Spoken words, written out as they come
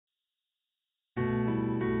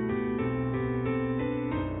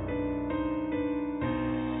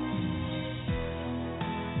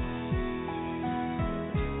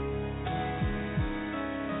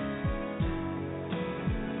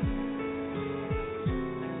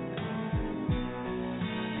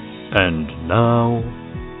And now,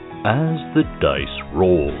 as the dice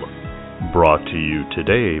roll, brought to you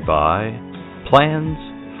today by Plans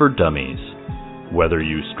for Dummies. Whether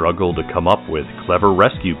you struggle to come up with clever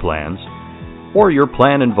rescue plans, or your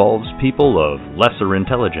plan involves people of lesser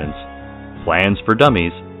intelligence, Plans for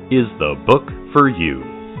Dummies is the book for you.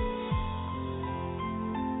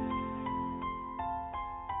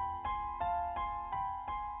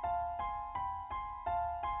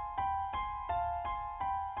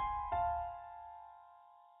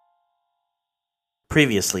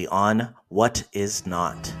 Previously on What Is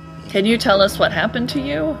Not. Can you tell us what happened to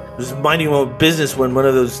you? I was minding my own business when one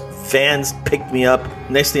of those vans picked me up.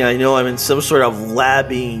 Next thing I know, I'm in some sort of lab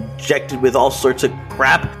being injected with all sorts of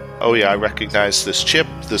crap. Oh yeah, I recognize this chip.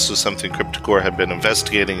 This was something CryptoCore had been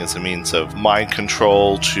investigating as a means of mind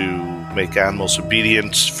control to make animals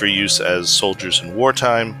obedient for use as soldiers in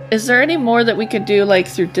wartime. Is there any more that we could do, like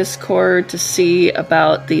through Discord, to see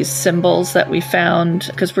about these symbols that we found?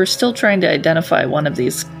 Because we're still trying to identify one of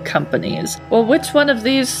these companies. Well, which one of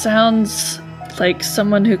these sounds like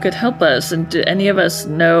someone who could help us? And do any of us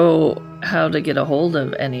know how to get a hold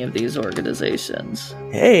of any of these organizations?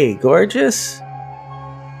 Hey, gorgeous.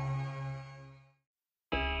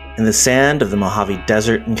 In the sand of the Mojave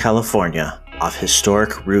Desert in California, off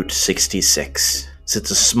historic Route 66,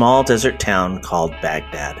 sits a small desert town called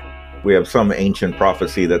Baghdad. We have some ancient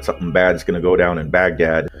prophecy that something bad's going to go down in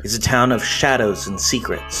Baghdad. It's a town of shadows and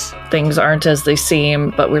secrets, Things aren't as they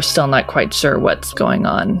seem, but we're still not quite sure what's going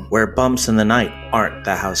on. where bumps in the night aren't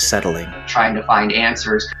the house settling, trying to find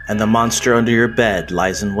answers. and the monster under your bed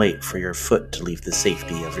lies in wait for your foot to leave the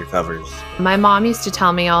safety of your covers. My mom used to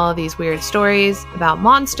tell me all of these weird stories about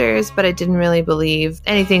monsters, but I didn't really believe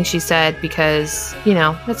anything she said because,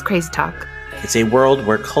 that's crazy talk. It's a world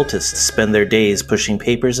where cultists spend their days pushing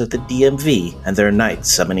papers at the DMV and their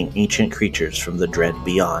nights summoning ancient creatures from the dread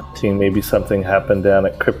beyond. Seeing maybe something happened down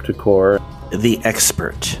at CryptoCore. The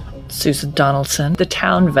expert, Susan Donaldson, the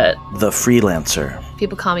town vet. the freelancer,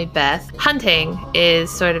 People call me Beth. Hunting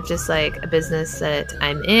is sort of just like a business that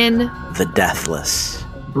I'm in. the deathless,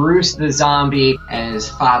 Bruce the zombie and his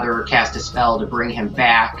father cast a spell to bring him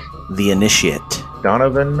back. the initiate,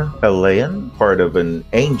 Donovan Pelayan, part of an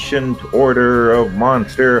ancient order of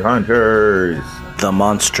monster hunters. the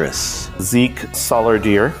monstrous, Zeke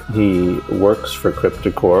Solardier. He works for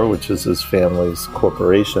CryptoCore, which is his family's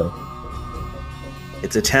corporation.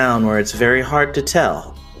 It's a town where it's very hard to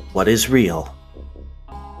tell what is real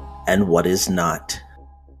and what is not.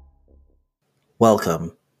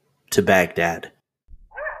 Welcome to Baghdad.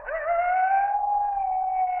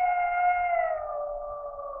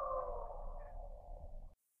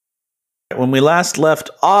 When we last left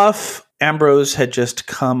off, Ambrose had just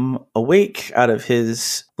come awake out of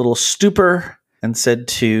his little stupor and said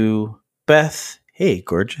to Beth, "Hey,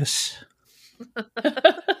 gorgeous."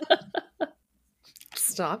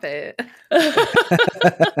 Stop it.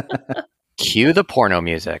 Cue the porno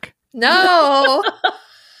music. No!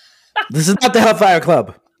 This is not the Hellfire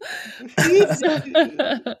Club.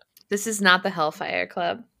 This is not the Hellfire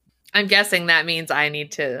Club. I'm guessing that means I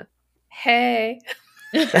need to... Hey.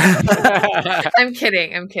 I'm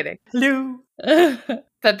kidding. Hello.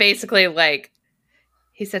 But basically, like,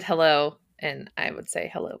 he said hello, and I would say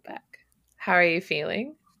hello back. How are you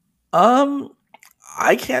feeling?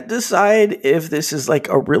 I can't decide if this is like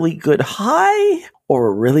a really good high or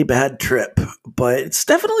a really bad trip, but it's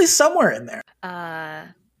definitely somewhere in there.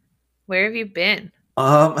 Where have you been?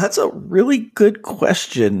 That's a really good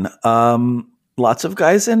question. Lots of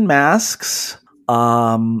guys in masks.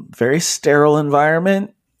 Very sterile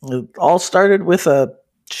environment. It all started with a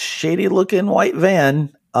shady looking white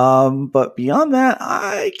van. But beyond that,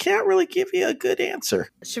 I can't really give you a good answer.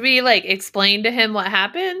 Should we, explain to him what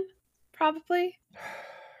happened? Probably.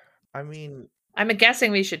 I mean, I'm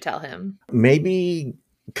guessing we should tell him. maybe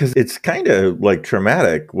because it's kind of like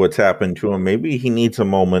traumatic what's happened to him. Maybe he needs a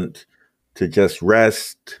moment to just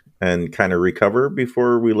rest and kind of recover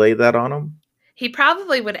before we lay that on him. He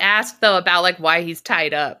probably would ask, though, about, why he's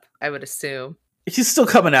tied up, I would assume. He's still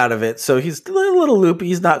coming out of it, so he's a little loopy.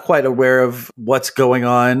 He's not quite aware of what's going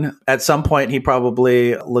on. At some point, he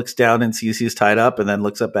probably looks down and sees he's tied up and then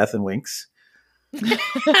looks at Beth and winks.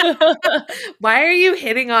 Why are you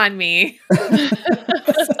hitting on me?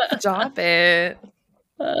 Stop it.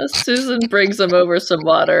 Susan brings him over some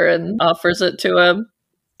water and offers it to him.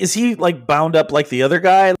 Is he bound up like the other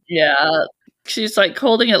guy? Yeah. She's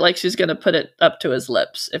holding it like she's going to put it up to his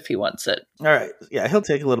lips if he wants it. All right. Yeah, he'll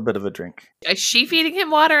take a little bit of a drink. Is she feeding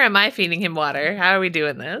him water? Am I feeding him water? How are we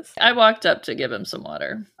doing this? I walked up to give him some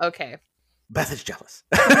water. Okay. Beth is jealous.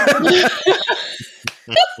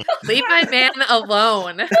 Leave my man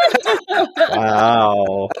alone.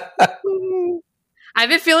 Wow. I've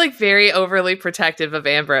been feeling very overly protective of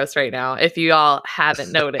Ambrose right now. If you all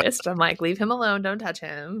haven't noticed, I'm like, leave him alone. Don't touch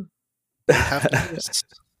him.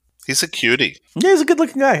 He's a cutie. Yeah, he's a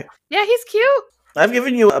good-looking guy. Yeah, he's cute. I've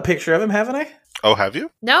given you a picture of him, haven't I? Oh, have you?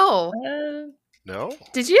 No. No.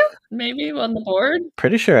 Did you? Maybe on the board.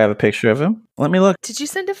 Pretty sure I have a picture of him. Let me look. Did you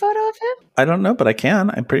send a photo of him? I don't know, but I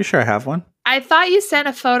can. I'm pretty sure I have one. I thought you sent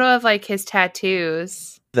a photo of like his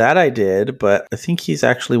tattoos. That I did, but I think he's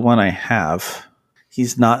actually one I have.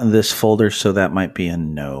 He's not in this folder, so that might be a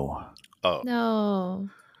no. Oh. No.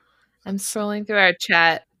 I'm scrolling through our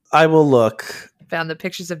chat. I will look. Found the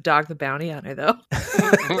pictures of Dog the Bounty Hunter, though.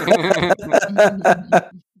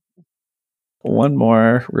 One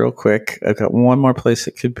more, real quick. I've got one more place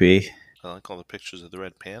it could be. I like all the pictures of the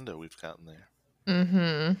red panda we've gotten there.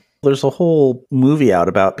 Mm-hmm. There's a whole movie out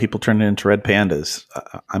about people turning into red pandas.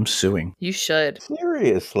 I'm suing. You should.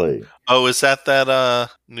 Seriously. Oh, is that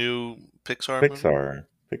new Pixar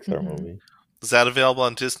movie? Movie. Is that available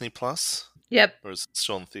on Disney Plus? Yep. Or is it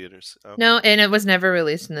still in theaters? Okay. No, and it was never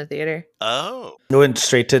released in the theater. Oh. It went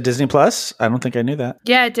straight to Disney Plus? I don't think I knew that.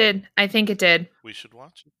 Yeah, it did. I think it did. We should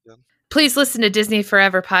watch it then. Please listen to Disney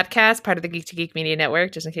Forever podcast, part of the Geek to Geek Media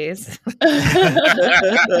Network, just in case.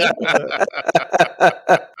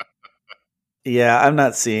 Yeah, I'm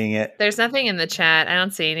not seeing it. There's nothing in the chat. I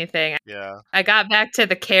don't see anything. Yeah. I got back to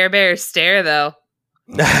the Care Bear stare, though.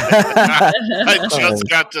 I just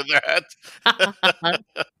got to that.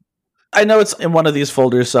 I know it's in one of these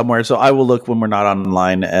folders somewhere, so I will look when we're not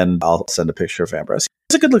online, and I'll send a picture of Ambrose.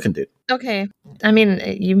 He's a good-looking dude. Okay. I mean,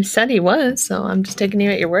 you said he was, so I'm just taking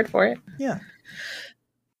you at your word for it. Yeah.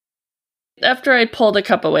 After I pulled a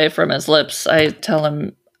cup away from his lips, I tell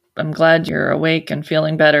him, I'm glad you're awake and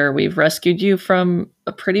feeling better. We've rescued you from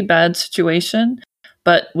a pretty bad situation,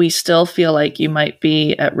 but we still feel like you might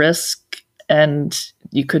be at risk and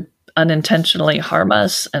you could unintentionally harm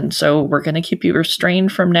us. And so we're going to keep you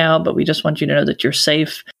restrained from now, but we just want you to know that you're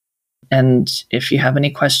safe. And if you have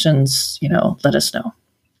any questions, let us know.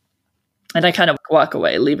 And I kind of walk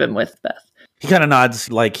away, leave him with Beth. He kind of nods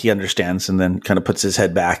like he understands and then kind of puts his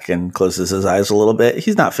head back and closes his eyes a little bit.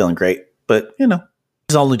 He's not feeling great, but,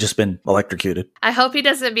 he's only just been electrocuted. I hope he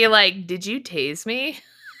doesn't be like, did you tase me?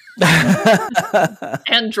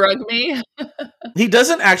 And drug me. He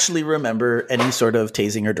doesn't actually remember any sort of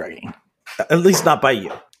tasing or drugging, at least not by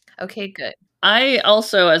you. Okay, good. I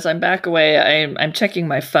also, as I'm back away, I'm checking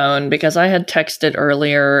my phone because I had texted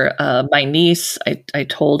earlier my niece. I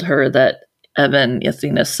told her that Evan,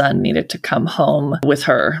 Athena's son, needed to come home with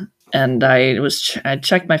her. And I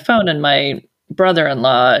checked my phone, and my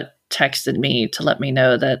brother-in-law texted me to let me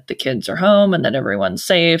know that the kids are home and that everyone's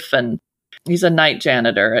safe. And he's a night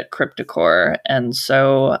janitor at Cryptocore. And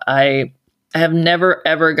so I have never,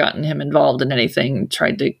 ever gotten him involved in anything,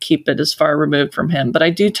 tried to keep it as far removed from him. But I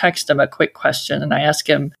do text him a quick question, and I ask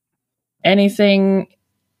him, anything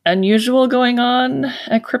unusual going on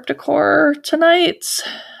at Cryptocore tonight?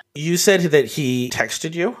 You said that he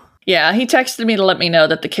texted you? Yeah, he texted me to let me know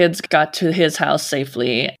that the kids got to his house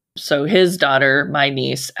safely. So his daughter, my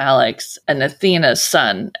niece, Alex, and Athena's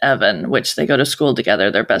son, Evan, which they go to school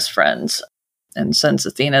together, they're best friends. And since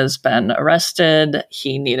Athena's been arrested,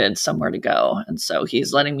 he needed somewhere to go. And so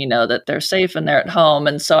he's letting me know that they're safe and they're at home.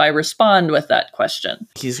 And so I respond with that question.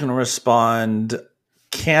 He's going to respond,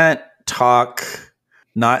 can't talk,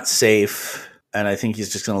 not safe. And I think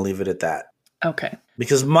he's just going to leave it at that. Okay.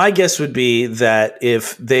 Because my guess would be that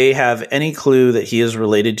if they have any clue that he is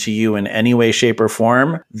related to you in any way, shape, or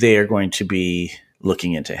form, they are going to be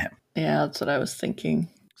looking into him. Yeah, that's what I was thinking.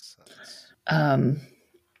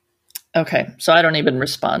 Okay, so I don't even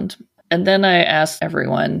respond. And then I asked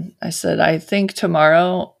everyone, I said, I think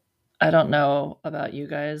tomorrow, I don't know about you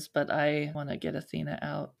guys, but I want to get Athena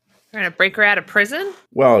out. We're going to break her out of prison?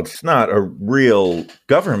 Well, it's not a real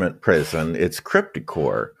government prison. It's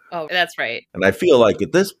Cryptocore. Oh, that's right. And I feel like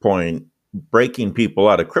at this point, breaking people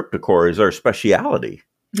out of Cryptocore is our speciality.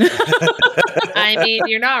 I mean,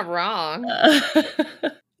 you're not wrong.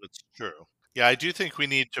 It's true. Yeah, I do think we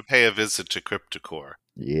need to pay a visit to Cryptocore.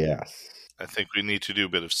 Yes. I think we need to do a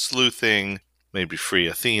bit of sleuthing, maybe free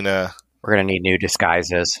Athena. We're going to need new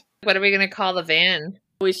disguises. What are we going to call the van?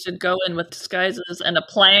 We should go in with disguises and a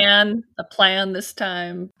plan this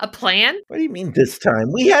time. A plan? What do you mean this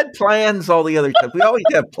time? We had plans all the other time. We always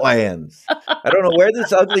have plans. I don't know where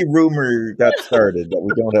this ugly rumor got started that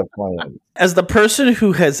we don't have plans. As the person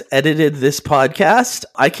who has edited this podcast,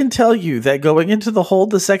 I can tell you that going into the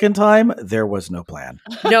hold the second time, there was no plan.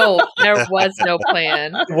 No, there was no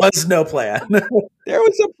plan. There was no plan. There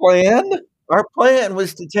was a plan. Our plan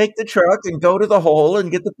was to take the truck and go to the hole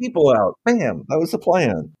and get the people out. Bam. That was the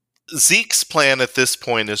plan. Zeke's plan at this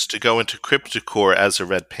point is to go into CryptoCore as a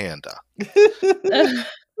red panda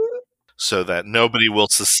so that nobody will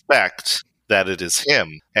suspect that it is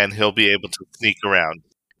him, and he'll be able to sneak around.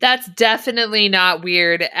 That's definitely not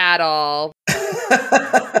weird at all.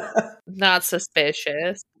 Not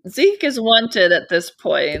suspicious. Zeke is wanted at this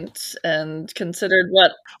point and considered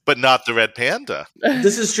what? But not the red panda.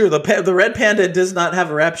 This is true. The red panda does not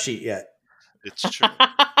have a rap sheet yet. It's true.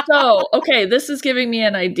 So, okay, this is giving me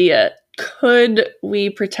an idea. Could we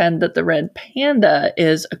pretend that the red panda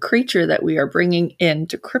is a creature that we are bringing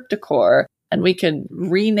into CryptoCore, and we could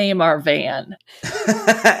rename our van?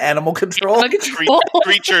 Animal control.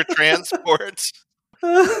 Creature transport.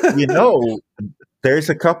 You know, there's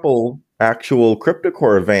a couple actual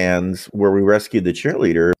CryptoCore vans where we rescued the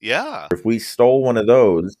cheerleader. Yeah. If we stole one of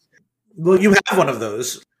those. Well, you have one of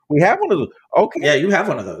those. We have one of those. Okay. Yeah, you have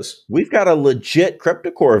one of those. We've got a legit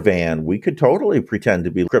CryptoCore van. We could totally pretend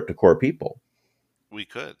to be CryptoCore people. We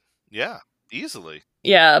could. Yeah, easily.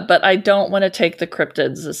 Yeah, but I don't want to take the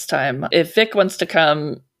cryptids this time. If Vic wants to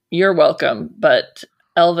come, you're welcome. But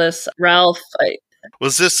Elvis, Ralph,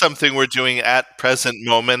 Was this something we're doing at present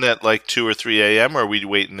moment at like 2 or 3 a.m., or are we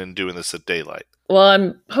waiting and doing this at daylight? well,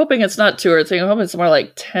 I'm hoping it's not 2 or 3. I'm hoping it's more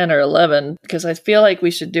like 10 or 11, because I feel like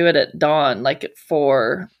we should do it at dawn, like at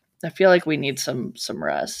 4. I feel like we need some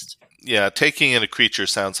rest. Yeah, taking in a creature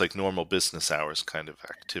sounds like normal business hours kind of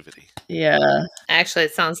activity. Yeah. Actually,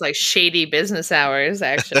 it sounds like shady business hours,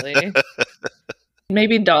 actually.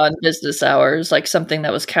 Maybe dawn business hours, like something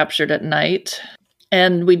that was captured at night.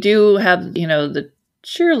 And we do have, the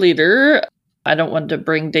cheerleader. I don't want to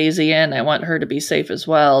bring Daisy in. I want her to be safe as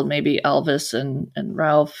well. Maybe Elvis and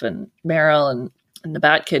Ralph and Meryl and the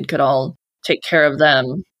Bat Kid could all take care of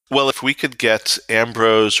them. Well, if we could get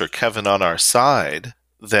Ambrose or Kevin on our side,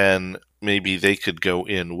 then maybe they could go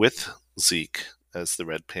in with Zeke as the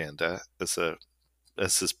red panda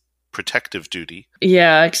as his protective duty.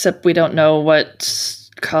 Yeah, except we don't know what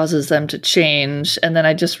causes them to change. And then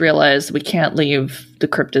I just realized we can't leave the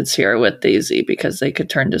cryptids here with Daisy because they could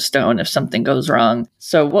turn to stone if something goes wrong.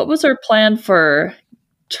 So what was our plan for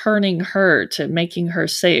turning her to making her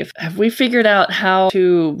safe? Have we figured out how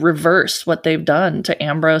to reverse what they've done to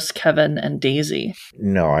Ambrose, Kevin, and Daisy?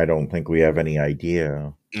 No, I don't think we have any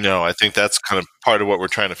idea. No, I think that's kind of part of what we're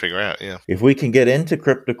trying to figure out, yeah. If we can get into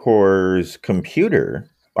CryptoCore's computer,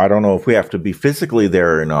 I don't know if we have to be physically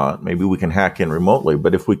there or not. Maybe we can hack in remotely,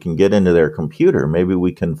 but if we can get into their computer, maybe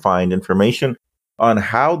we can find information on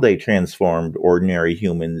how they transformed ordinary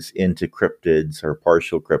humans into cryptids or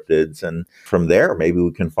partial cryptids. And from there, maybe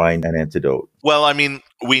we can find an antidote. Well, I mean,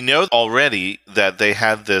 we know already that they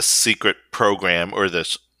had this secret program, or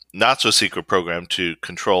this not so secret program, to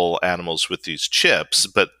control animals with these chips,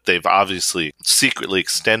 but they've obviously secretly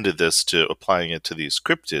extended this to applying it to these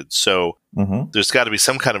cryptids. So there's got to be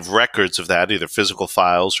some kind of records of that, either physical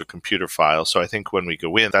files or computer files. So I think when we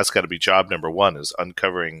go in, that's got to be job number one, is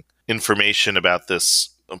uncovering information about this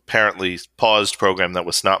apparently paused program that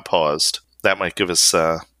was not paused. That might give us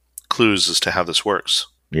clues as to how this works.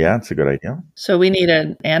 Yeah, that's a good idea. So we need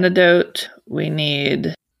an antidote. We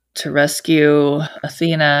need to rescue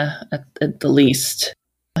Athena at the least.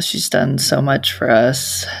 She's done so much for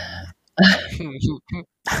us.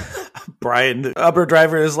 Brian, the Uber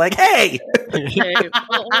driver, is like, hey! Okay,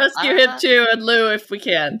 we'll rescue him too, and Lou if we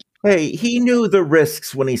can. Hey, he knew the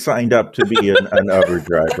risks when he signed up to be an Uber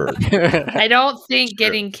driver. I don't think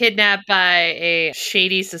getting kidnapped by a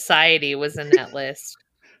shady society was in that list.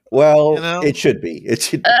 Well, it should be. It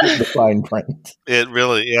should be the fine print. It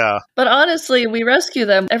really, yeah. But honestly, we rescue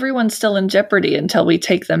them. Everyone's still in jeopardy until we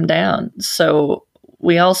take them down. So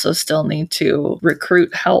we also still need to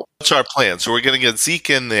recruit help. What's our plan? So we're going to get Zeke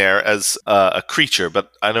in there as a creature,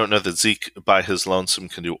 but I don't know that Zeke by his lonesome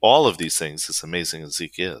can do all of these things, as amazing as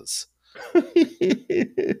Zeke is.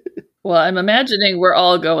 Well, I'm imagining we're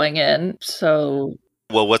all going in, so...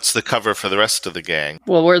 Well, what's the cover for the rest of the gang?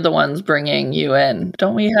 Well, we're the ones bringing you in.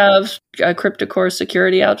 Don't we have CryptoCore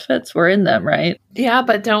security outfits? We're in them, right? Yeah,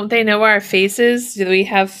 but don't they know our faces? Do we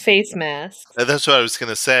have face masks? That's what I was going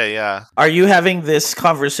to say, yeah. Are you having this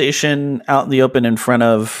conversation out in the open in front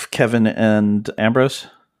of Kevin and Ambrose?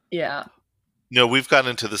 Yeah. No, we've gone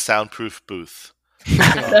into the soundproof booth.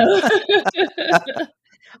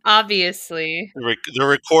 Obviously. The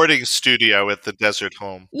recording studio at the desert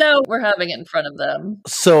home. No, we're having it in front of them.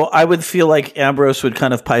 So I would feel like Ambrose would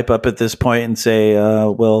kind of pipe up at this point and say,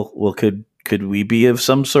 well, could we be of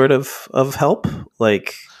some sort of help?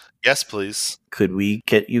 Like, yes, please. Could we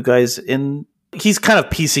get you guys in He's kind of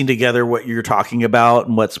piecing together what you're talking about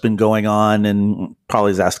and what's been going on, and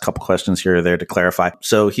probably has asked a couple questions here or there to clarify.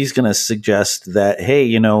 So he's going to suggest that, hey,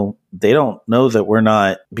 they don't know that we're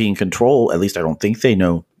not being controlled. At least I don't think they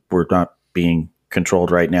know we're not being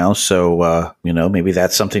controlled right now. So, maybe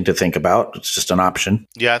that's something to think about. It's just an option.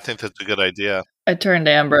 Yeah, I think that's a good idea. I turned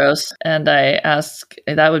to Ambrose and I asked,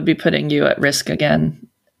 that would be putting you at risk again.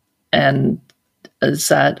 And is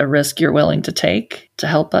that a risk you're willing to take to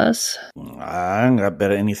help us? I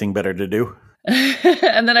bet anything better to do.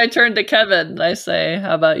 And then I turn to Kevin and I say,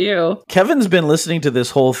 how about you? Kevin's been listening to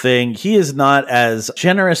this whole thing. He is not as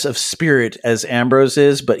generous of spirit as Ambrose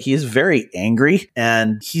is, but he is very angry.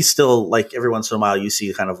 And he's still, like, every once in a while you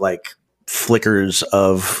see kind of like flickers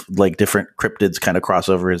of like different cryptids kind of cross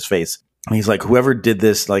over his face. And he's like, whoever did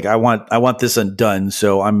this, like, I want this undone.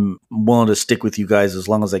 So I'm willing to stick with you guys as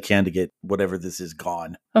long as I can to get whatever this is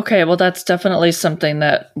gone. Okay, well, that's definitely something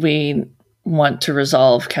that we want to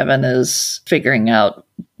resolve, Kevin, is figuring out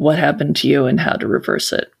what happened to you and how to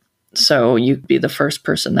reverse it. So you'd be the first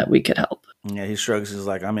person that we could help. Yeah, he shrugs. He's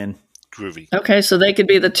like, I'm in. Groovy. Okay, so they could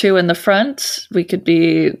be the two in the front. We could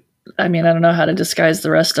be, I don't know how to disguise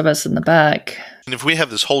the rest of us in the back. And if we have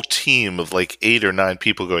this whole team of like 8 or 9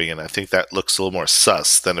 people going in, I think that looks a little more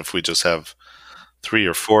sus than if we just have 3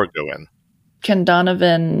 or 4 go in. Can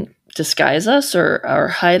Donovan disguise us or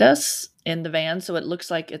hide us in the van so it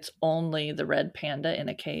looks like it's only the red panda in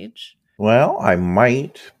a cage? Well, I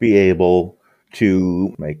might be able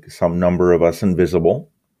to make some number of us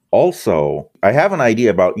invisible. Also, I have an idea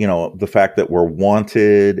about, the fact that we're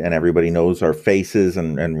wanted and everybody knows our faces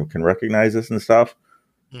and can recognize us and stuff.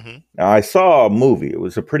 Mm-hmm. Now, I saw a movie. It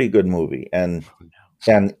was a pretty good movie. And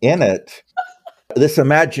in it, this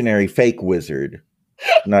imaginary fake wizard,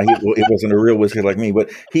 now he wasn't a real wizard like me, but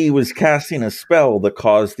he was casting a spell that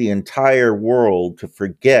caused the entire world to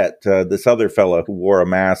forget this other fella who wore a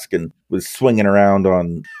mask and was swinging around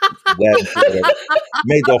on legs or whatever.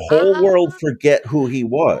 Made the whole world forget who he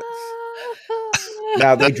was.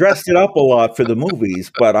 Now, they dressed it up a lot for the movies,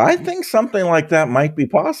 but I think something like that might be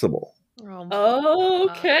possible.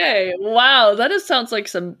 Okay. Wow. That sounds like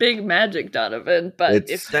some big magic, Donovan. But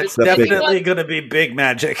that's definitely going to be big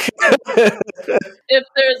magic. If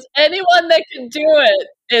there's anyone that can do it,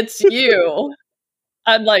 it's you.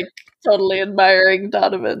 I'm like totally admiring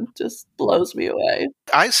Donovan. Just blows me away.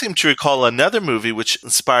 I seem to recall another movie which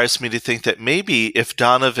inspires me to think that maybe if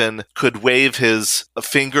Donovan could wave his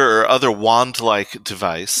finger or other wand-like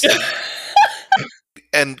device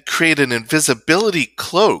and create an invisibility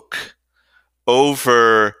cloak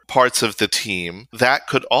over parts of the team, that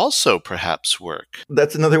could also perhaps work.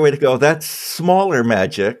 That's another way to go. That's smaller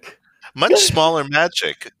magic. Much smaller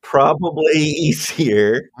magic. Probably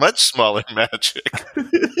easier. Much smaller magic.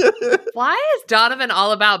 Why is Donovan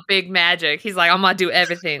all about big magic? He's like, I'm going to do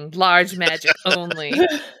everything. Large magic only.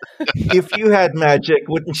 If you had magic,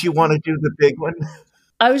 wouldn't you want to do the big one?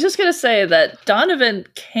 I was just going to say that Donovan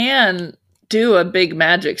can do a big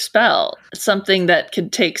magic spell, something that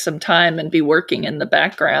could take some time and be working in the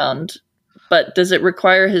background. But does it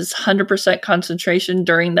require his 100% concentration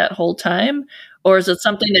during that whole time? Or is it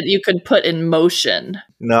something that you could put in motion?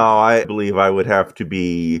 No, I believe I would have to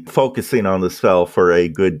be focusing on the spell for a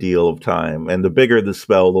good deal of time. And the bigger the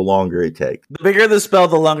spell, the longer it takes. The bigger the spell,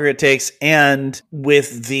 the longer it takes. And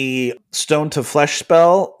with the stone to flesh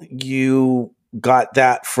spell, you got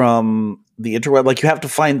that from the interweb. Like, you have to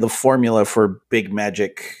find the formula for big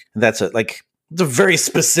magic. That's it. Like, it's a very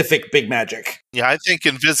specific big magic. Yeah, I think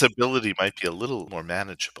invisibility might be a little more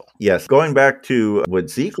manageable. Yes, going back to what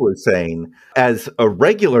Zeke was saying, as a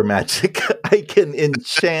regular magic, I can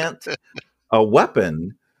enchant a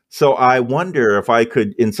weapon. So I wonder if I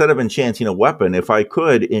could, instead of enchanting a weapon, if I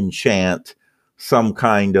could enchant some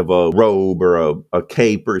kind of a robe or a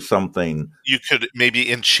cape or something. You could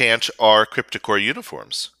maybe enchant our Cryptocore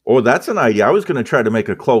uniforms. Oh, that's an idea. I was going to try to make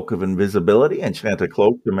a cloak of invisibility, enchant a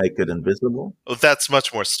cloak to make it invisible. Oh, that's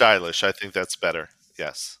much more stylish. I think that's better.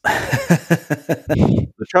 Yes.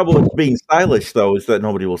 The trouble with being stylish, though, is that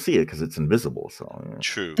nobody will see it because it's invisible. So yeah.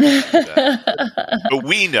 True. But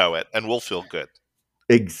we know it, and we'll feel good.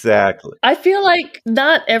 Exactly. I feel like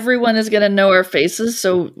not everyone is going to know our faces.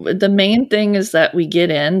 So the main thing is that we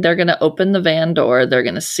get in, they're going to open the van door, they're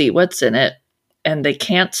going to see what's in it, and they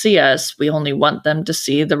can't see us. We only want them to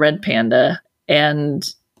see the red panda. And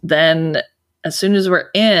then as soon as we're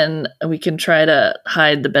in, we can try to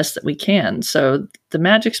hide the best that we can. So the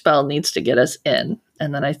magic spell needs to get us in.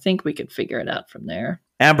 And then I think we could figure it out from there.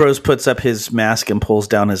 Ambrose puts up his mask and pulls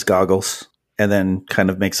down his goggles and then kind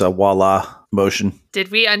of makes a voila motion.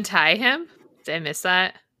 Did we untie him? Did I miss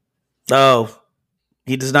that? Oh,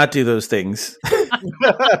 He does not do those things.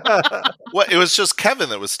 Well, it was just Kevin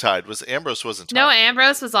that was tied. Ambrose wasn't tied? No,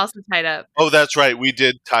 Ambrose was also tied up. Oh, that's right. We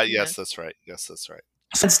did tie. Yeah. Yes, that's right. Yes, that's right.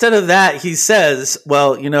 Instead of that, he says,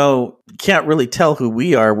 well, you can't really tell who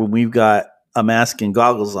we are when we've got a mask and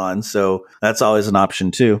goggles on. So that's always an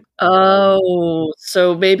option too. Oh,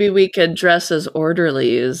 so maybe we could dress as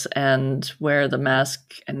orderlies and wear the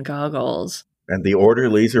mask and goggles. And the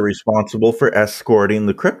orderlies are responsible for escorting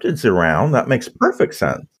the cryptids around. That makes perfect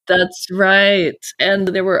sense. That's right. And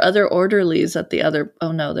there were other orderlies at the other.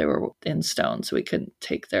 Oh no, they were in stone, so we couldn't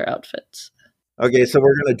take their outfits. Okay, so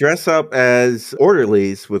we're going to dress up as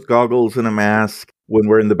orderlies with goggles and a mask when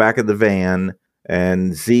we're in the back of the van.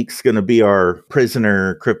 And Zeke's going to be our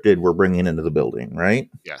prisoner cryptid we're bringing into the building, right?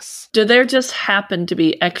 Yes. Do there just happen to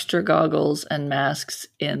be extra goggles and masks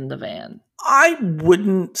in the van? I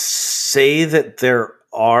wouldn't say that there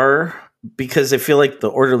are, because I feel like the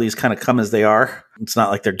orderlies kind of come as they are. It's not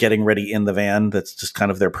like they're getting ready in the van. That's just kind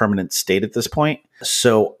of their permanent state at this point.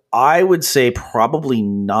 So I would say probably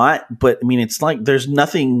not. But I mean, it's like there's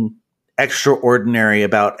nothing extraordinary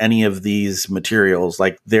about any of these materials.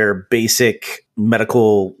 Like they're basic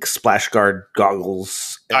medical splash guard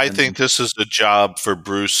goggles. I think this is a job for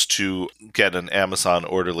Bruce to get an Amazon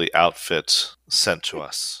orderly outfit sent to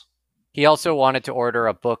us. He also wanted to order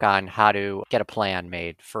a book on how to get a plan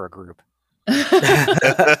made for a group.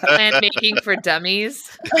 Plan making for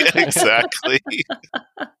dummies. Exactly.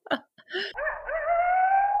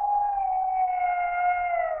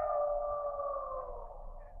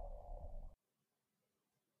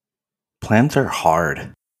 Plans are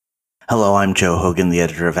hard. Hello, I'm Joe Hogan, the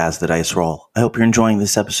editor of As the Dice Roll. I hope you're enjoying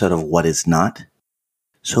this episode of What Is Not.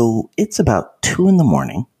 So it's about 2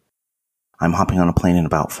 a.m. I'm hopping on a plane in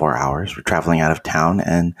about 4 hours. We're traveling out of town,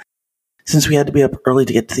 and since we had to be up early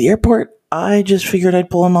to get to the airport, I just figured I'd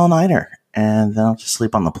pull an all-nighter, and then I'll just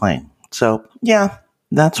sleep on the plane. So, yeah,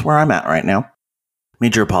 that's where I'm at right now.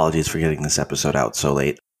 Major apologies for getting this episode out so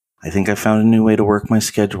late. I think I found a new way to work my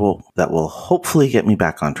schedule that will hopefully get me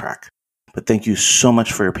back on track. But thank you so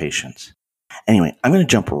much for your patience. Anyway, I'm going to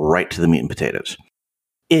jump right to the meat and potatoes.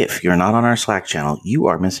 If you're not on our Slack channel, you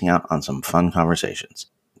are missing out on some fun conversations.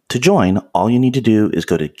 To join, all you need to do is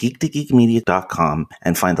go to geek2geekmedia.com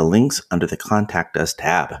and find the links under the Contact Us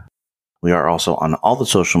tab. We are also on all the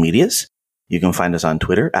social medias. You can find us on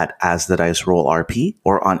Twitter at AsTheDiceRollRP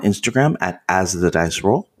or on Instagram at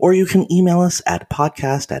AsTheDiceRoll, or you can email us at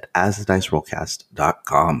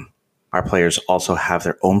podcast@AsTheDiceRollcast.com. Our players also have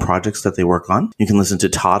their own projects that they work on. You can listen to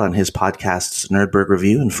Todd on his podcasts Nerdberg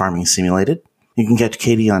Review and Farming Simulated. You can catch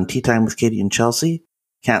Katie on Tea Time with Katie and Chelsea,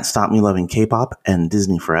 Can't Stop Me Loving K-Pop, and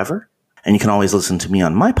Disney Forever. And you can always listen to me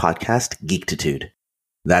on my podcast, Geektitude.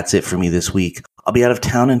 That's it for me this week. I'll be out of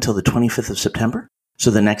town until the 25th of September,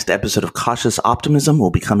 so the next episode of Cautious Optimism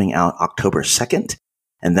will be coming out October 2nd,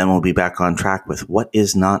 and then we'll be back on track with What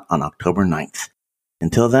Is Not on October 9th.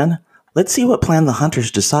 Until then, let's see what plan the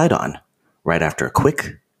hunters decide on, right after a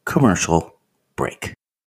quick commercial break.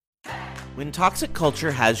 When toxic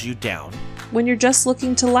culture has you down, when you're just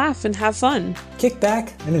looking to laugh and have fun, kick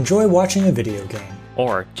back and enjoy watching a video game,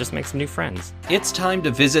 or just make some new friends, it's time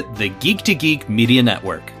to visit the Geek to Geek Media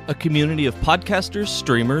Network, a community of podcasters,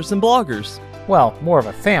 streamers, and bloggers. Well, more of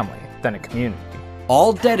a family than a community.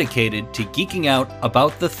 All dedicated to geeking out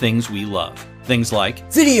about the things we love. Things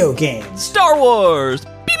like video games, Star Wars,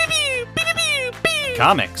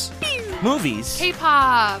 comics, movies,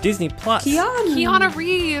 K-pop, Disney Plus, Keanu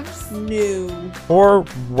Reeves, new, or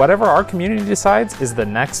whatever our community decides is the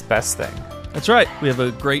next best thing. That's right. We have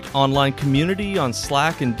a great online community on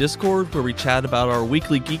Slack and Discord where we chat about our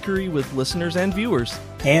weekly geekery with listeners and viewers.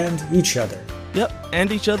 And each other. Yep,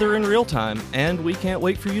 and each other in real time, and we can't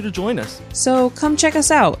wait for you to join us. So come check us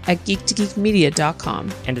out at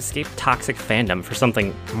geek2geekmedia.com. And escape toxic fandom for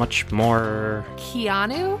something much more...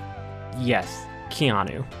 Keanu? Yes,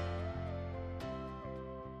 Keanu.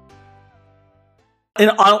 In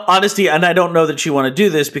honesty, and I don't know that you want to do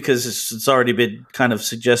this because it's already been kind of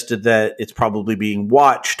suggested that it's probably being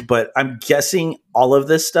watched, but I'm guessing all of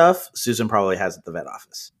this stuff Susan probably has at the vet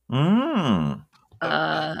office.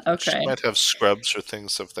 Okay. She might have scrubs or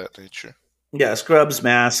things of that nature. Yeah, scrubs,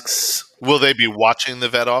 masks. Will they be watching the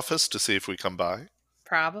vet office to see if we come by?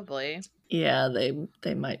 Probably. Yeah,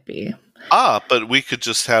 they might be. But we could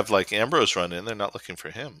just have like Ambrose run in. They're not looking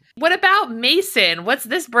for him. What about Mason? What's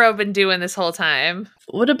this bro been doing this whole time?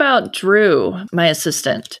 What about Drew, my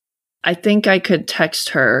assistant? I think I could text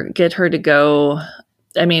her, get her to go.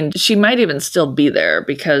 I mean, she might even still be there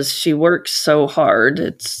because she works so hard.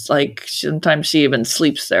 It's like sometimes she even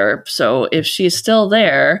sleeps there. So if she's still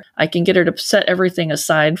there, I can get her to set everything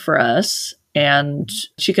aside for us and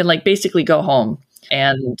she can like basically go home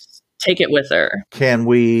and take it with her. Can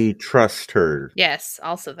we trust her? Yes,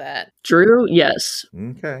 also that. Drew, yes.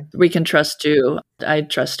 Okay. We can trust Drew. I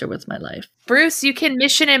trust her with my life. Bruce, you can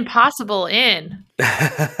Mission Impossible in.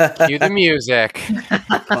 Cue the music.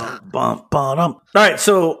 All right,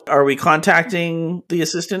 so are we contacting the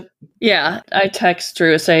assistant? Yeah, I text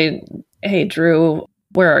Drew, say, hey, Drew,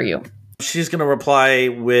 where are you? She's going to reply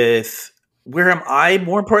with, where am I?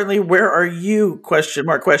 More importantly, where are you? Question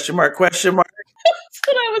mark, question mark, question mark. That's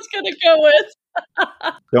what I was going to go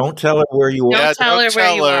with. Don't tell her where you are. Don't tell her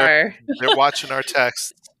where you are. They're watching our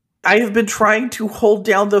texts. I have been trying to hold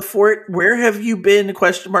down the fort. Where have you been?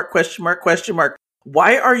 Question mark, question mark, question mark.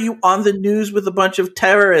 Why are you on the news with a bunch of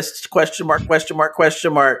terrorists? Question mark, question mark,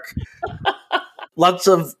 question mark. Lots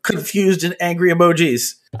of confused and angry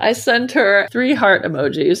emojis. I send her 3 heart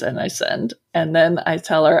emojis and I send. And then I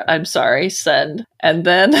tell her, I'm sorry, send. And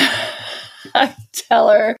then I tell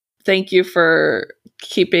her, thank you for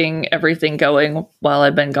keeping everything going while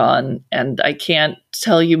I've been gone. And I can't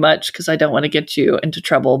tell you much because I don't want to get you into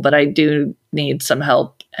trouble, but I do need some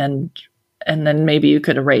help. And then maybe you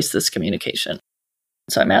could erase this communication.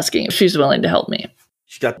 So I'm asking if she's willing to help me.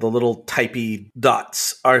 She's got the little typey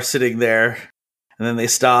dots are sitting there. And then they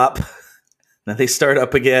stop. Then they start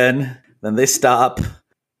up again. Then they stop.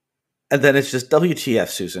 And then it's just WTF,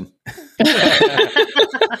 Susan.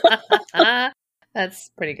 That's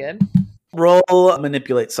pretty good. Roll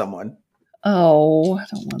manipulate someone. Oh, I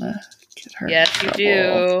don't want to get her. Yes, you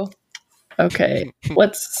do. Okay.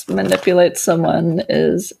 What's manipulate someone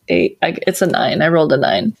is it's a 9. I rolled a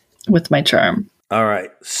 9 with my charm. All right.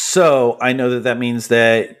 So I know that means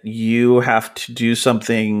that you have to do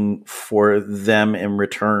something for them in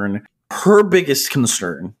return. Her biggest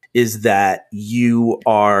concern is that you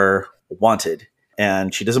are wanted.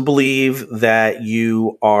 And she doesn't believe that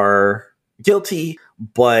you are guilty,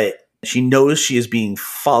 but she knows she is being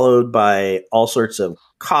followed by all sorts of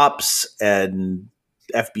cops, and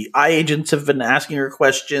FBI agents have been asking her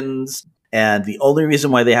questions. And the only reason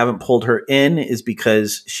why they haven't pulled her in is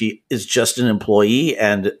because she is just an employee,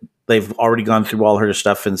 and they've already gone through all her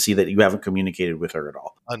stuff and see that you haven't communicated with her at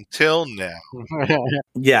all. Until now.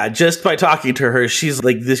 Yeah, just by talking to her, she's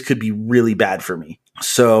like, this could be really bad for me.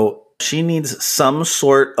 So she needs some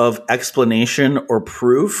sort of explanation or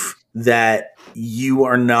proof that you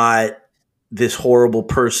are not this horrible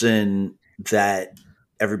person that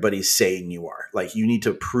everybody's saying you are. Like, you need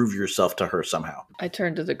to prove yourself to her somehow. I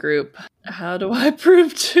turn to the group. How do I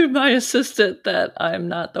prove to my assistant that I'm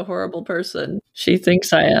not the horrible person she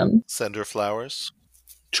thinks I am? Send her flowers,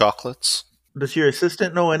 chocolates. Does your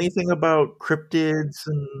assistant know anything about cryptids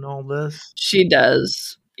and all this? She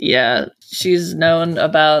does. Yeah, she's known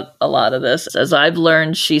about a lot of this. As I've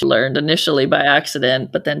learned, she learned initially by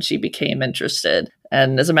accident, but then she became interested.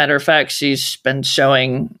 And as a matter of fact, she's been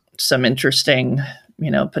showing some interesting,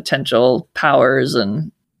 potential powers.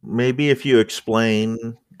 And maybe if you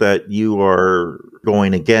explain that you are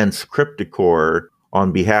going against Crypticore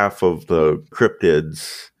on behalf of the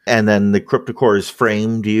cryptids, and then the Crypticores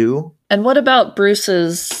framed you. And what about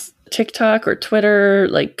Bruce's TikTok or Twitter?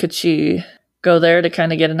 Like, could she go there to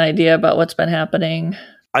kind of get an idea about what's been happening?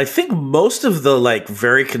 I think most of the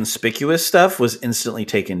very conspicuous stuff was instantly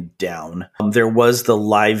taken down. There was the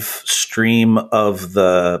live stream of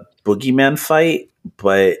the Boogeyman fight,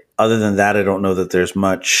 but other than that, I don't know that there's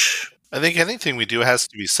much. I think anything we do has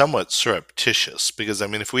to be somewhat surreptitious, because,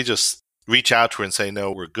 if we just reach out to her and say,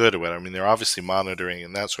 no, we're good or whatever, they're obviously monitoring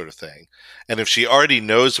and that sort of thing. And if she already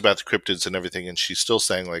knows about the cryptids and everything and she's still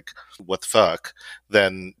saying, what the fuck,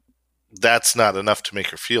 then that's not enough to make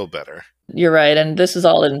her feel better. You're right. And this is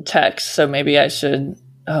all in text. So maybe I should,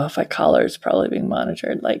 if I call her, it's probably being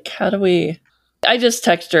monitored. How do we? I just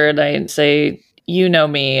text her and I say, you know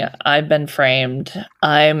me, I've been framed.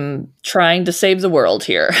 I'm trying to save the world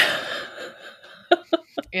here.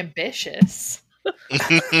 Ambitious.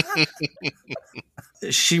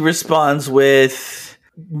 She responds with,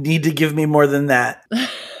 need to give me more than that.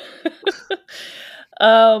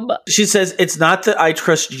 She says, it's not that I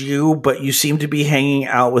trust you, but you seem to be hanging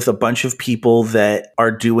out with a bunch of people that are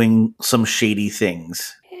doing some shady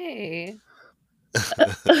things. Hey.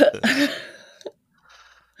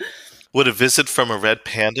 Would a visit from a red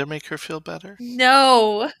panda make her feel better?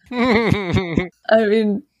 No.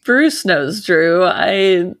 Bruce knows Drew.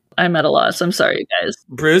 I'm at a loss. I'm sorry, guys.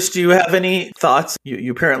 Bruce, do you have any thoughts?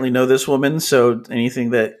 You apparently know this woman, so anything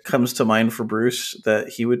that comes to mind for Bruce that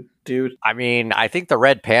he would do? I think the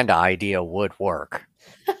red panda idea would work.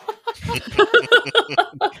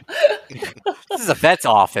 This is a vet's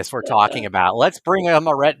office we're talking about. Let's bring him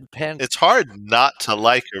a red panda. It's hard not to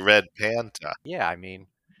like a red panda. Yeah, I mean.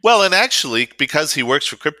 Well, and actually, because he works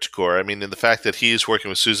for Cryptocore, I mean, in the fact that he is working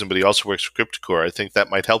with Susan, but he also works for Cryptocore, I think that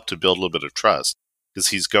might help to build a little bit of trust, because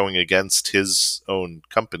he's going against his own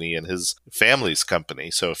company and his family's company.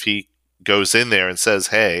 So if he goes in there and says,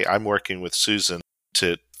 hey, I'm working with Susan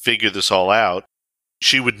to figure this all out,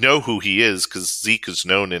 she would know who he is because Zeke is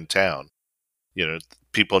known in town. You know,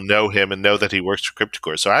 people know him and know that he works for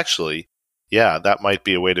Cryptocore. So actually, yeah, that might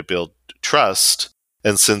be a way to build trust.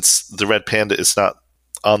 And since the red panda is not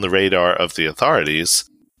on the radar of the authorities,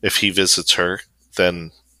 if he visits her,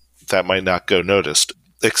 then that might not go noticed,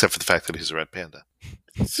 except for the fact that he's a red panda.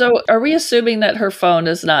 So are we assuming that her phone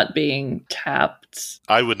is not being tapped?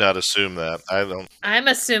 I would not assume that. I don't. I'm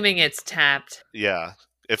assuming it's tapped. Yeah.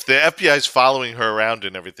 If the FBI is following her around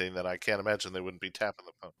and everything, then I can't imagine they wouldn't be tapping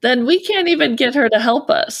the phone. Then we can't even get her to help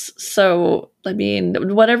us. So, I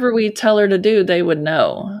mean, whatever we tell her to do, they would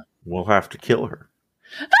know. We'll have to kill her.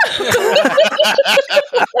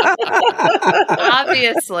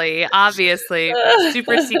 Obviously,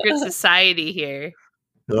 super secret society here.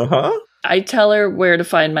 Uh-huh. I tell her where to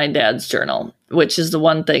find my dad's journal, which is the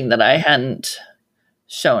one thing that I hadn't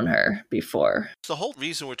shown her before. The whole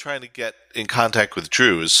reason we're trying to get in contact with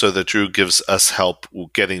Drew is so that Drew gives us help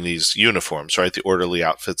getting these uniforms, right? The orderly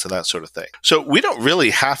outfits and that sort of thing. So we don't really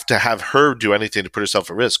have to have her do anything to put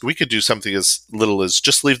herself at risk. We could do something as little as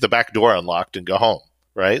just leave the back door unlocked and go home,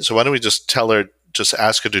 right? So why don't we just tell her, just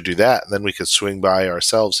ask her to do that, and then we could swing by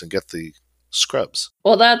ourselves and get the scrubs.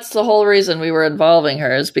 Well, that's the whole reason we were involving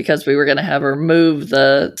her, is because we were going to have her move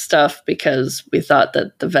the stuff because we thought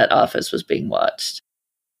that the vet office was being watched.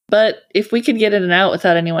 But if we could get in and out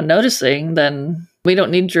without anyone noticing, then we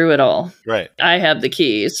don't need Drew at all. Right. I have the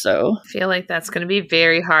keys, so. I feel like that's going to be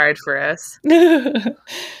very hard for us. We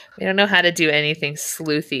don't know how to do anything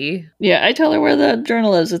sleuthy. Yeah, I tell her where the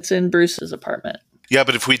journal is. It's in Bruce's apartment. Yeah,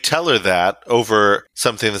 but if we tell her that over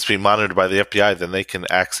something that's being monitored by the FBI, then they can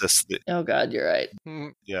access the... Oh, God, you're right.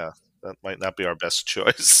 Yeah, that might not be our best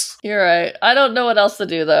choice. You're right. I don't know what else to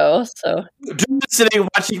do, though, so. Just sitting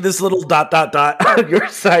watching this little ... on your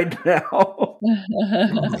side now.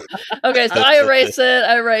 Okay, so I erase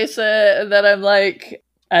it, and then I'm like,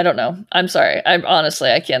 I don't know. I'm sorry.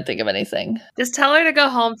 I can't think of anything. Just tell her to go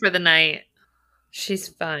home for the night. She's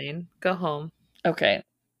fine. Go home. Okay.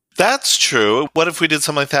 That's true. What if we did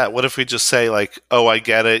something like that? What if we just say, like, oh, I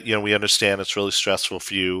get it. You know, we understand it's really stressful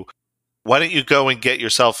for you. Why don't you go and get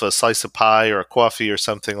yourself a slice of pie or a coffee or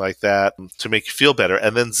something like that to make you feel better?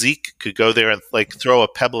 And then Zeke could go there and, like, throw a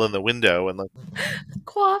pebble in the window and, like...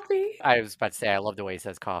 Coffee. I was about to say, I love the way he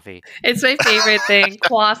says coffee. It's my favorite thing.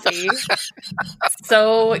 Coffee.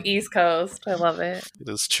 So East Coast. I love it. It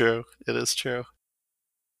is true. It is true.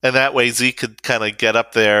 And that way Zeke could kind of get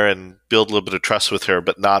up there and build a little bit of trust with her,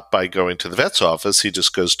 but not by going to the vet's office. He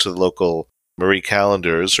just goes to the local Marie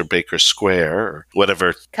Callender's or Baker Square or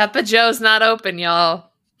whatever. Cup of Joe's not open, y'all.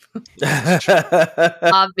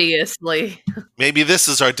 Obviously. Maybe this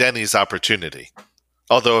is our Denny's opportunity.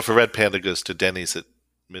 Although if a red panda goes to Denny's at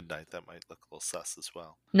midnight, that might look a little sus as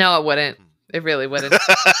well. No, it wouldn't. It really wouldn't.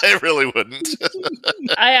 It really wouldn't.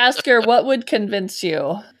 I asked her, what would convince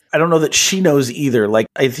you? I don't know that she knows either. Like,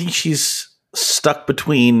 I think she's stuck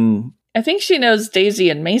between... I think she knows Daisy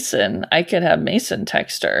and Mason. I could have Mason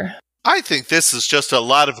text her. I think this is just a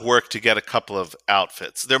lot of work to get a couple of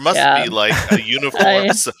outfits. There must be like a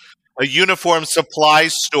uniform supply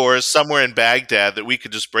store somewhere in Baghdad that we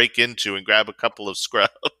could just break into and grab a couple of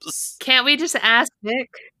scrubs. Can't we just ask Nick?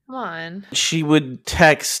 Come on. She would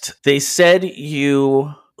text, they said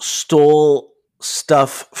you stole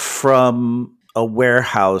stuff from a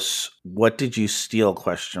warehouse. What did you steal? ?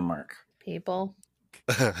 People.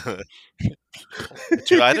 I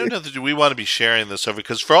don't know that we want to be sharing this over,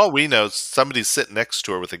 because for all we know, somebody's sitting next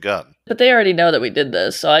to her with a gun. But they already know that we did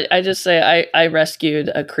this. So I just say I rescued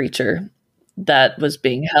a creature that was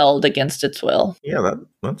being held against its will. Yeah,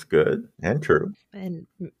 that's good and true. And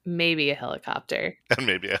maybe a helicopter. And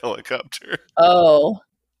maybe a helicopter. Oh.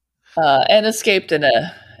 And escaped in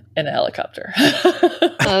a helicopter.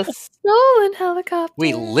 A stolen helicopter.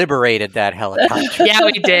 We liberated that helicopter. Yeah,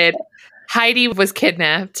 we did. Heidi was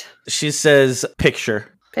kidnapped. She says,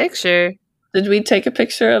 picture. Picture. Did we take a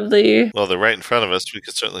picture of the... Well, they're right in front of us. We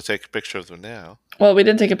could certainly take a picture of them now. Well, we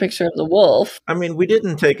didn't take a picture of the wolf. I mean, we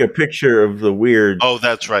didn't take a picture of the weird... Oh,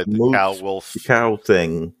 that's right. The cow wolf. The cow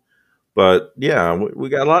thing. But, yeah, we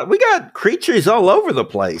got a lot. We got creatures all over the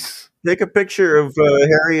place. Take a picture of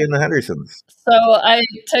Harry and the Hendersons. So I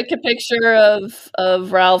took a picture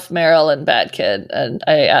of Ralph, Meryl, and Bad Kid, and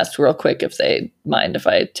I asked real quick if they mind if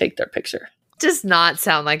I take their picture. Does not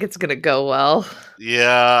sound like it's gonna go well.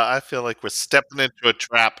 Yeah, I feel like we're stepping into a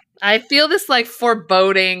trap. I feel this like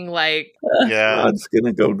foreboding, like Yeah. It's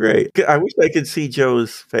gonna go great. I wish I could see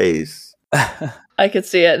Joe's face. I could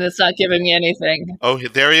see it, and it's not giving me anything. Oh,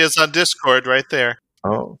 there he is on Discord right there.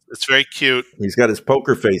 Oh, it's very cute. He's got his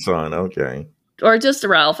poker face on. Okay. Or just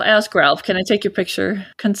Ralph. I ask Ralph, can I take your picture?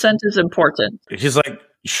 Consent is important. He's like,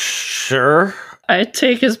 sure. I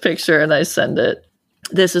take his picture and I send it.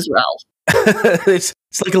 This is Ralph. It's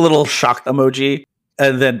like a little shock emoji,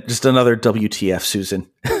 and then just another WTF, Susan.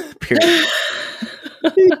 Period.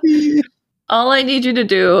 All I need you to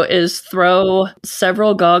do is throw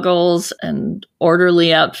several goggles and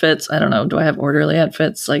orderly outfits. I don't know. Do I have orderly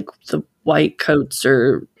outfits? Like the white coats,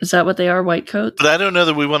 or is that what they are? White coats? But I don't know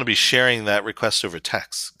that we want to be sharing that request over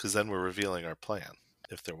text, because then we're revealing our plan.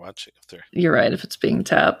 If they're watching, You're right, if it's being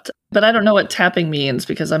tapped. But I don't know what tapping means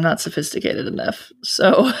because I'm not sophisticated enough.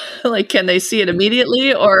 So, like, can they see it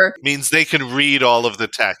immediately, or means they can read all of the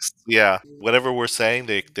text. Yeah, whatever we're saying,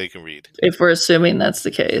 they can read. if we're assuming that's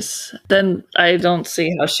the case, then I don't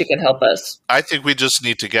see how she can help us. I think we just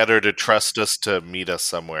need to get her to trust us to meet us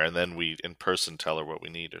somewhere, and then we in person tell her what we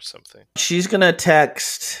need or something. She's gonna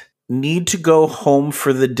text, need to go home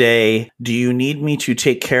for the day. Do you need me to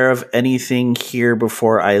take care of anything here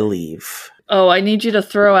before I leave? Oh, I need you to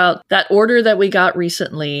throw out that order that we got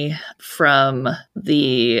recently from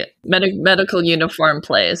the medical uniform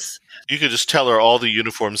place. You could just tell her all the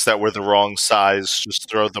uniforms that were the wrong size, just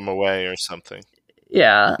throw them away or something.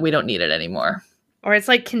 Yeah, we don't need it anymore. or it's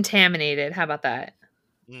like contaminated. How about that?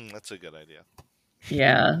 That's a good idea.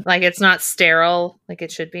 Yeah. Like it's not sterile like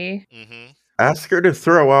it should be. Mm-hmm. Ask her to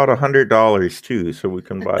throw out $100 too, so we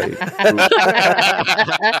can buy food.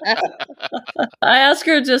 I asked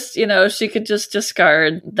her just, she could just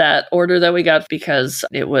discard that order that we got because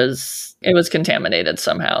it was contaminated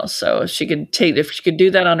somehow. So if she could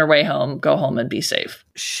do that on her way home, go home and be safe.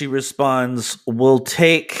 She responds, "We'll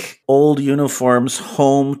take old uniforms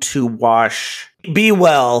home to wash. Be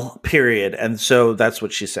well, period." And so that's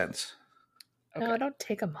what she sends. Okay. No, don't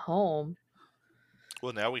take them home.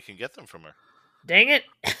 Well, now we can get them from her. Dang it.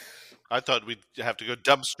 I thought we'd have to go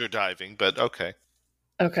dumpster diving, but okay.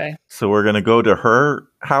 Okay. So we're going to go to her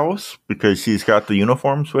house because she's got the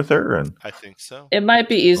uniforms with her? And I think so. It might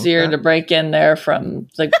be easier to break in there from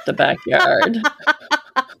the backyard.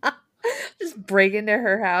 Just break into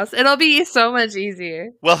her house. It'll be so much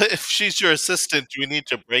easier. Well, if she's your assistant, do we need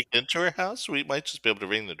to break into her house? We might just be able to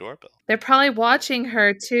ring the doorbell. They're probably watching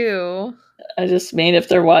her too. I just mean if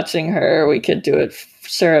they're watching her, we could do it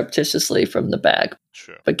surreptitiously from the back.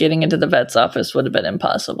 True. But getting into the vet's office would have been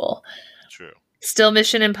impossible. True. Still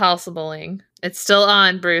Mission Impossible-ing. It's still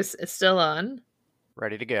on, Bruce. It's still on.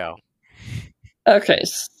 Ready to go. Okay,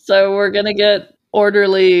 so we're going to get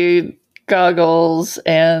orderly goggles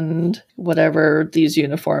and whatever these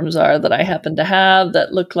uniforms are that I happen to have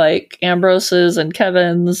that look like Ambrose's and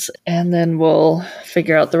Kevin's, and then we'll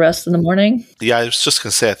figure out the rest in the morning. Yeah, I was just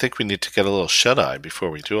going to say, I think we need to get a little shut-eye before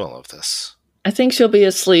we do all of this. I think she'll be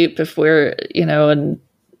asleep if we're, and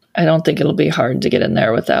I don't think it'll be hard to get in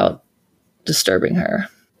there without disturbing her.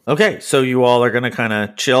 Okay, so you all are going to kind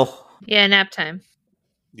of chill? Yeah, nap time.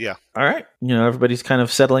 Yeah. All right. Everybody's kind of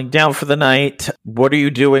settling down for the night. What are you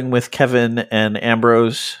doing with Kevin and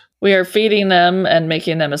Ambrose? We are feeding them and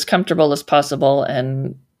making them as comfortable as possible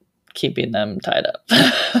and keeping them tied up.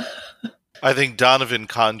 I think Donovan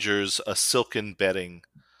conjures a silken bedding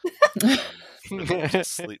to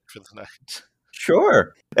sleep for the night.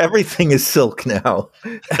 Sure. Everything is silk now.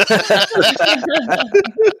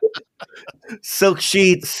 Silk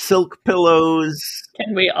sheets, silk pillows.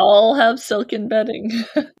 Can we all have silken bedding?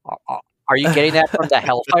 Are you getting that from the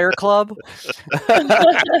Hellfire Club?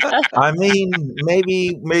 I mean,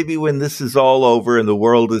 maybe when this is all over and the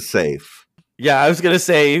world is safe. Yeah, I was going to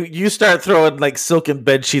say, you start throwing like silken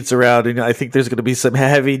bed sheets around, and I think there's going to be some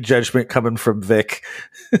heavy judgment coming from Vic.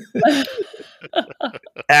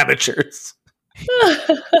 Amateurs.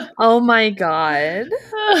 Oh my god.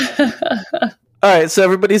 All right, so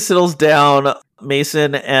everybody settles down.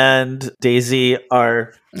 Mason and Daisy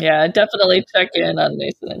are... Yeah, definitely check in on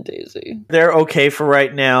Mason and Daisy. They're okay for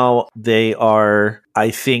right now. They are, I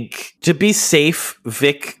think, to be safe,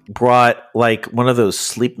 Vic brought like one of those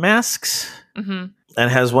sleep masks and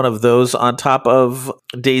has one of those on top of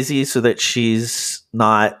Daisy so that she's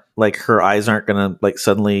not, like, her eyes aren't going to like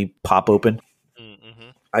suddenly pop open.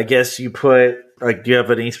 I guess you put, like, do you have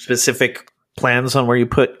any specific plans on where you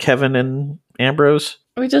put Kevin and Ambrose?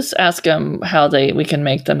 We just ask them how we can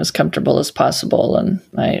make them as comfortable as possible, and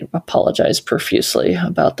I apologize profusely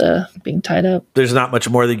about the being tied up. There's not much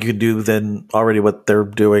more that you can do than already what they're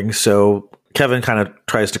doing, so Kevin kind of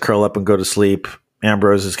tries to curl up and go to sleep.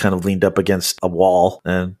 Ambrose is kind of leaned up against a wall,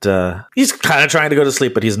 and he's kind of trying to go to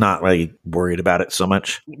sleep, but he's not really worried about it so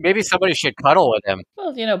much. Maybe somebody should cuddle with him.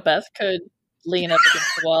 Well, Beth could lean up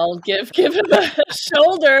against the wall and give him a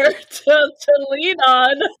shoulder to lean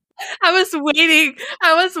on. I was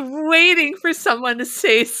waiting for someone to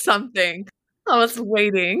say something. I was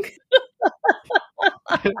waiting.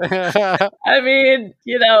 I mean,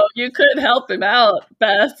 you could help him out,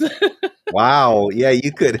 Beth. Wow. Yeah,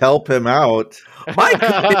 you could help him out. My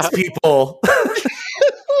goodness, people.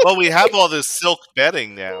 Well, we have all this silk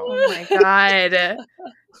bedding now. Oh my God.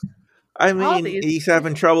 I mean, he's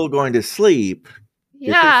having trouble going to sleep.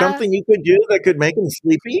 Yeah. Is there something you could do that could make him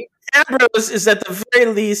sleepy? Ambrose is at the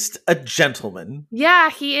very least a gentleman. Yeah,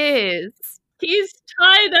 he is. He's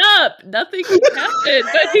tied up. Nothing can happen,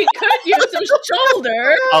 but he could use a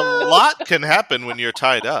shoulder. A lot can happen when you're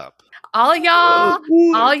tied up. All y'all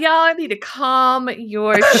need to calm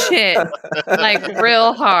your shit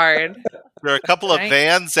real hard. There are a couple of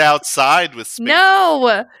vans outside with space.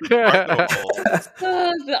 No.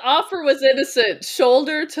 The offer was innocent.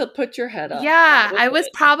 Shoulder to put your head up. Yeah, I was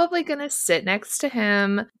probably going to sit next to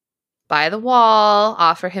him by the wall,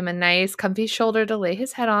 offer him a nice comfy shoulder to lay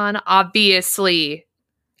his head on, obviously.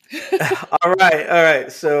 All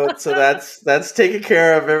right. So that's taken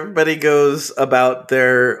care of. Everybody goes about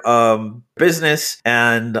their business,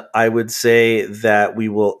 and I would say that we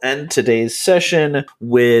will end today's session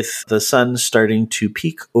with the sun starting to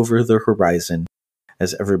peek over the horizon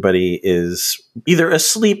as everybody is either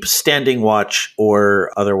asleep, standing watch,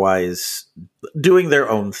 or otherwise doing their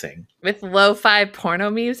own thing. With lo-fi porno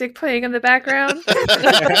music playing in the background.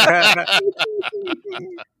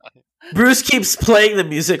 Bruce keeps playing the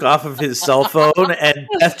music off of his cell phone, and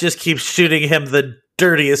Beth just keeps shooting him the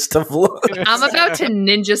dirtiest of looks. I'm about to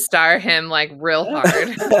ninja star him real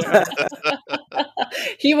hard.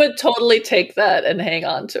 He would totally take that and hang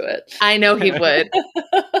on to it. I know he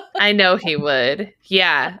would.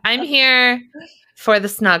 Yeah, I'm here for the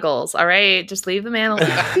snuggles, all right? Just leave the man alone.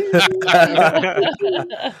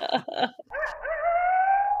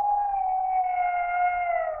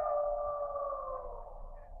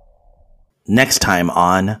 Next time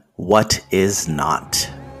on What Is Not.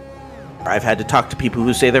 I've had to talk to people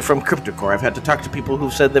who say they're from CryptoCorp. I've had to talk to people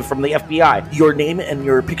who said they're from the FBI. Your name and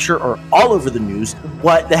your picture are all over the news.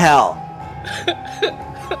 What the hell?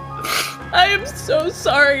 I am so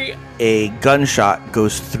sorry. A gunshot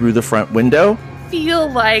goes through the front window.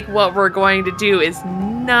 Feel like what we're going to do is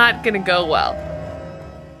not going to go well.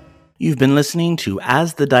 You've been listening to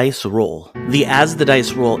As the Dice Roll. The As the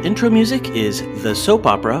Dice Roll intro music is The Soap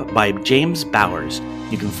Opera by James Bowers.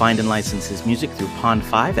 You can find and license his music through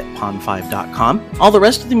Pond5 at pond5.com. All the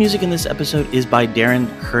rest of the music in this episode is by Darren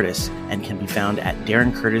Curtis and can be found at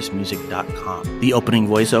darrencurtismusic.com. The opening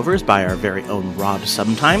voiceover is by our very own Rob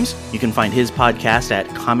Sometimes. You can find his podcast at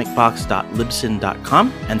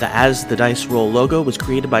comicbox.libsyn.com. And the As the Dice Roll logo was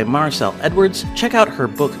created by Marcel Edwards. Check out her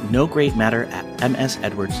book No Great Matter at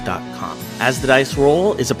msedwards.com. As the Dice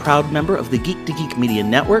Roll is a proud member of the Geek to Geek Media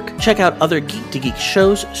Network. Check out other Geek to Geek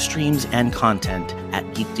shows, streams, and content at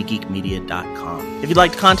geektogeekmedia.com. If you'd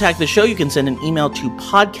like to contact the show, you can send an email to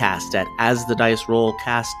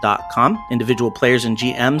podcast@asthedicerollcast.com. Individual players and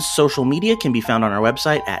GMs' social media can be found on our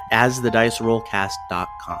website at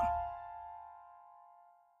asthedicerollcast.com.